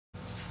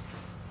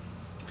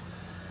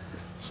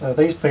So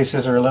these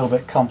pieces are a little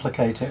bit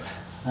complicated.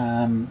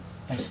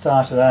 They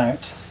started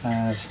out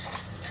as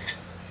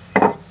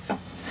a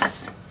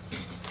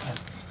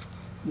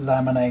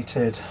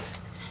laminated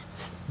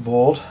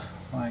board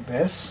like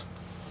this,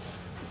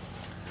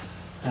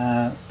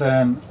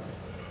 then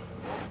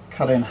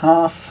cut in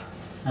half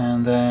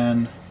and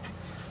then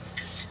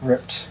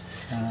ripped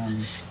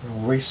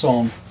or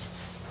resawn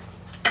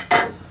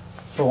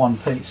for one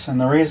piece. And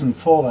the reason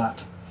for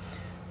that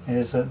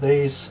is that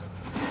these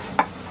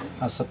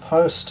are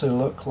supposed to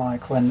look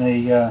like when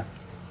the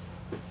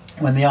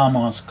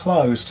armoire's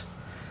closed,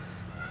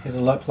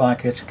 it'll look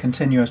like a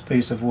continuous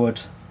piece of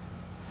wood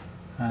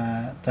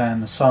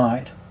down the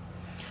side.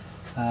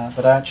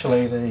 But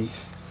actually the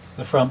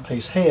front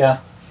piece here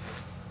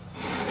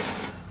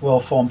will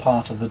form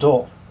part of the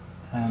door,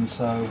 and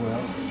so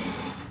will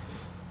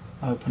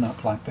open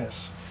up like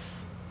this.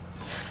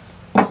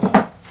 So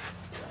I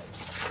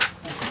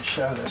can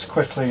show this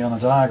quickly on a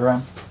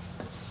diagram.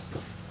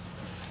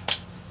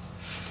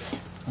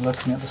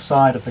 Looking at the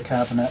side of the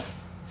cabinet,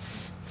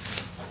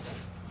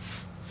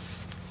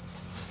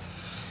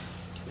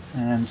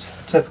 and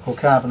a typical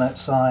cabinet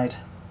side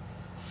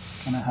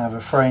going to have a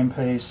frame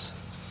piece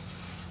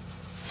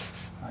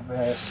like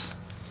this,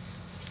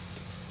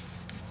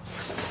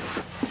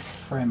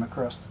 frame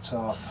across the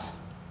top,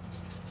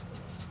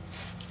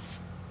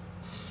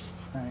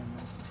 frame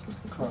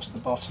across the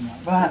bottom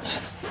like that,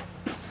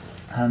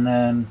 and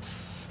then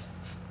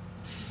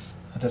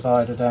a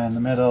divider down the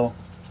middle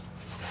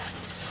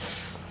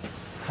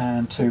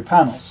and two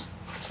panels.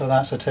 So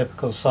that's a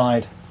typical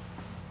side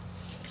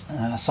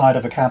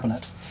of a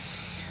cabinet.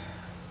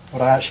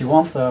 What I actually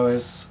want though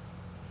is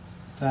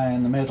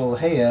down the middle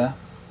here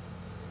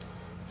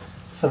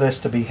for this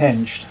to be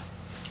hinged,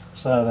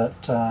 so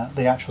that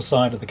the actual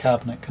side of the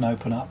cabinet can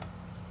open up.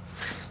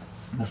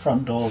 And the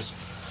front doors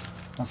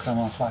will come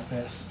off like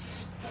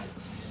this,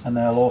 and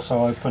they'll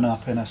also open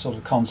up in a sort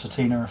of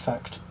concertina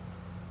effect.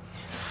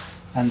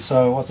 And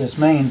so what this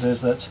means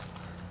is that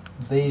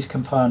these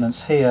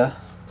components here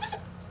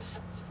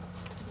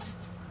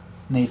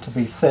need to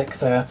be thick,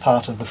 they're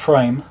part of the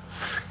frame,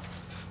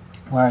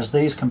 whereas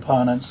these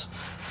components,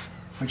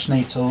 which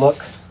need to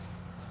look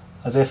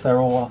as if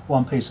they're all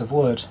one piece of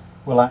wood,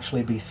 will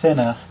actually be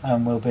thinner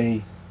and will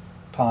be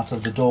part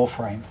of the door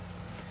frame.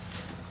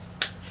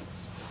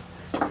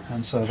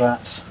 And so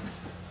that's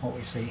what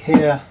we see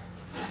here.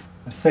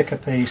 The thicker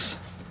piece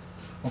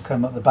will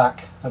come at the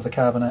back of the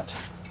cabinet,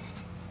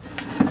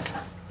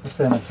 the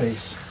thinner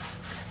piece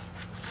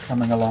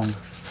coming along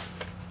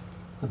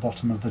the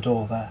bottom of the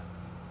door there.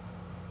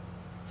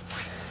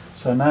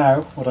 So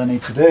now what I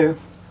need to do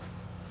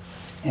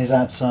is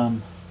add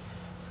some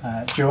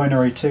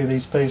joinery to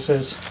these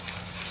pieces.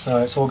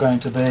 So it's all going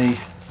to be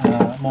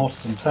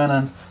mortise and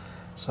tenon.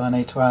 So I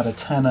need to add a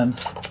tenon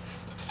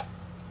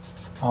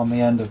on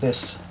the end of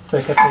this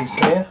thicker piece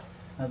here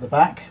at the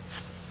back,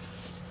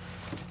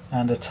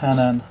 and a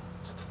tenon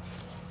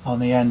on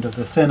the end of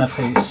the thinner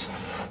piece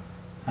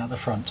at the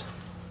front.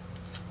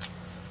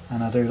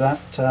 And I do that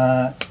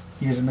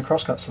using the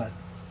crosscut sled.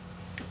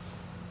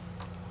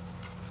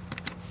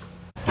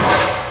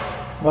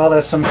 Well,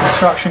 there's some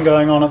construction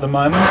going on at the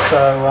moment,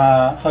 so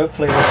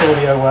hopefully this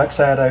audio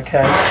works out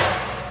okay.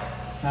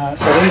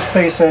 So these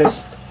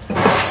pieces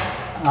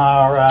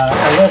are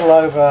a little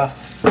over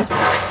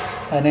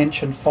 1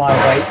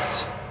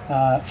 5/8"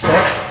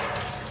 thick.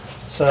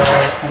 So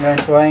I'm going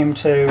to aim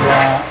to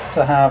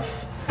have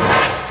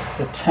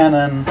the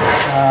tenon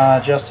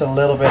just a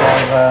little bit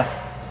over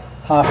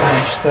 1/2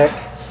 inch thick,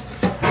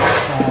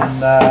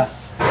 and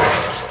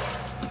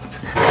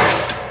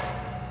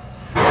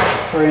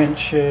 3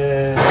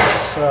 inches,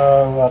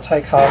 so I'll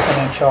take 1/2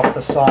 inch off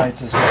the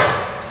sides as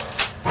well.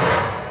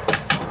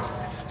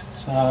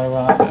 So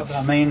what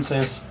that means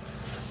is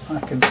I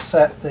can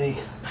set the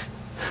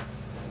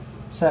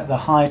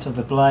height of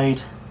the blade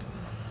to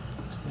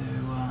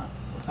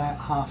about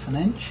 1/2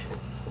 inch,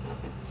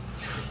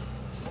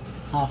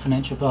 1/2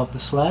 inch above the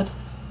sled.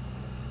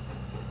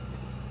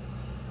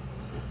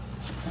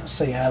 Let's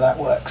see how that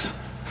works.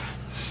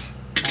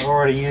 I've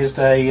already used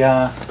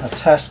a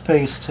test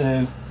piece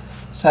to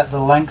set the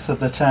length of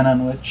the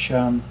tenon, which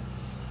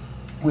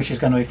is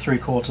going to be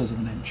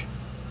 3/4 inch.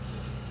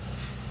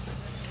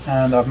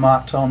 And I've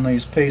marked on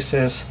these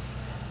pieces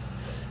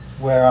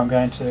where I'm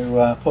going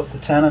to put the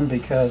tenon,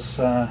 because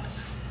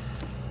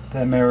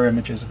they're mirror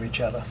images of each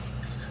other.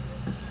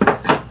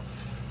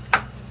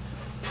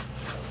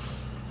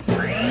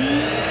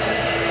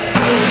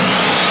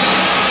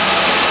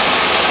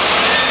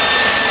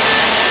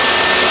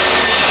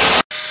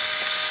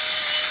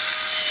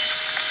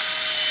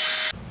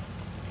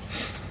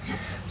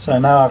 So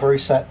now I've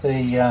reset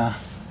the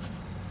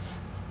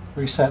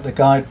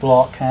guide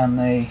block and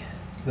the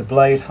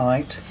blade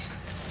height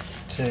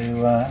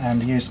to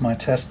and used my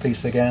test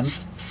piece again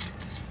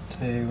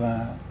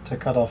to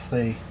cut off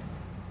the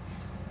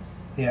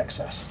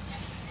excess.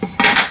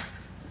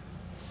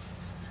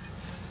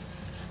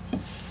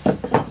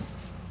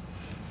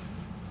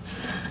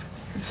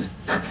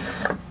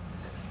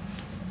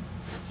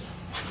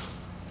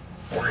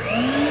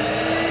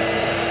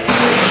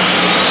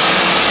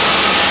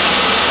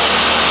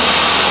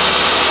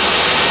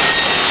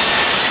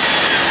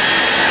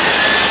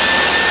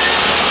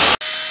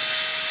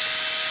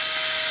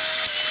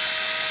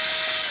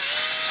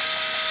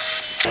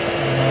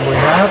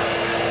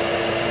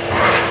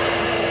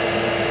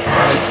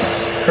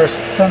 crisp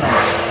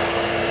tinning.